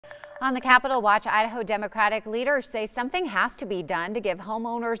On the Capitol Watch, Idaho Democratic leaders say something has to be done to give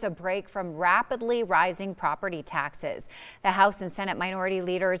homeowners a break from rapidly rising property taxes. The House and Senate minority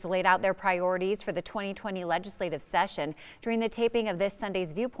leaders laid out their priorities for the 2020 legislative session during the taping of this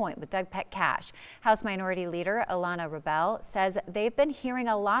Sunday's Viewpoint with Doug Petcash. House Minority Leader Ilana Rebel says they've been hearing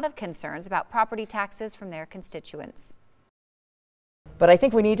a lot of concerns about property taxes from their constituents. But I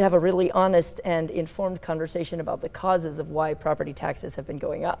think we need to have a really honest and informed conversation about the causes of why property taxes have been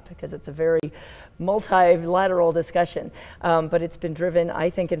going up, because it's a very multilateral discussion. But it's been driven,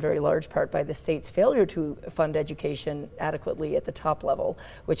 I think, in very large part by the state's failure to fund education adequately at the top level,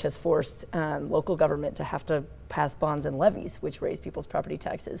 which has forced local government to have to pass bonds and levies, which raise people's property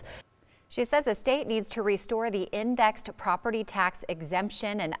taxes. She says the state needs to restore the indexed property tax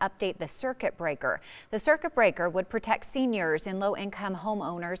exemption and update the circuit breaker. The circuit breaker would protect seniors and low-income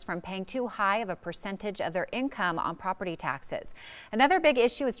homeowners from paying too high of a percentage of their income on property taxes. Another big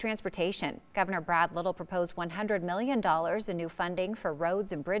issue is transportation. Governor Brad Little proposed $100 million in new funding for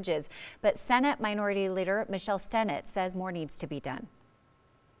roads and bridges, but Senate Minority Leader Michelle Stennett says more needs to be done.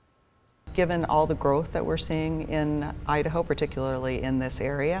 Given all the growth that we're seeing in Idaho, particularly in this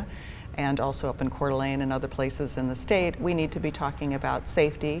area, and also up in Coeur d'Alene and other places in the state, we need to be talking about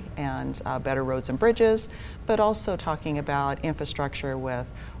safety and better roads and bridges, but also talking about infrastructure with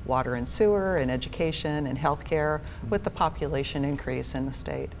water and sewer and education and healthcare. With the population increase in the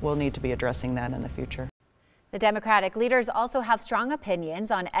state, we'll need to be addressing that in the future. The Democratic leaders also have strong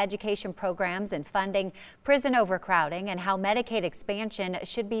opinions on education programs and funding, prison overcrowding, and how Medicaid expansion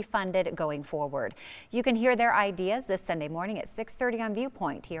should be funded going forward. You can hear their ideas this Sunday morning at 6:30 on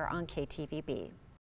Viewpoint here on KTVB.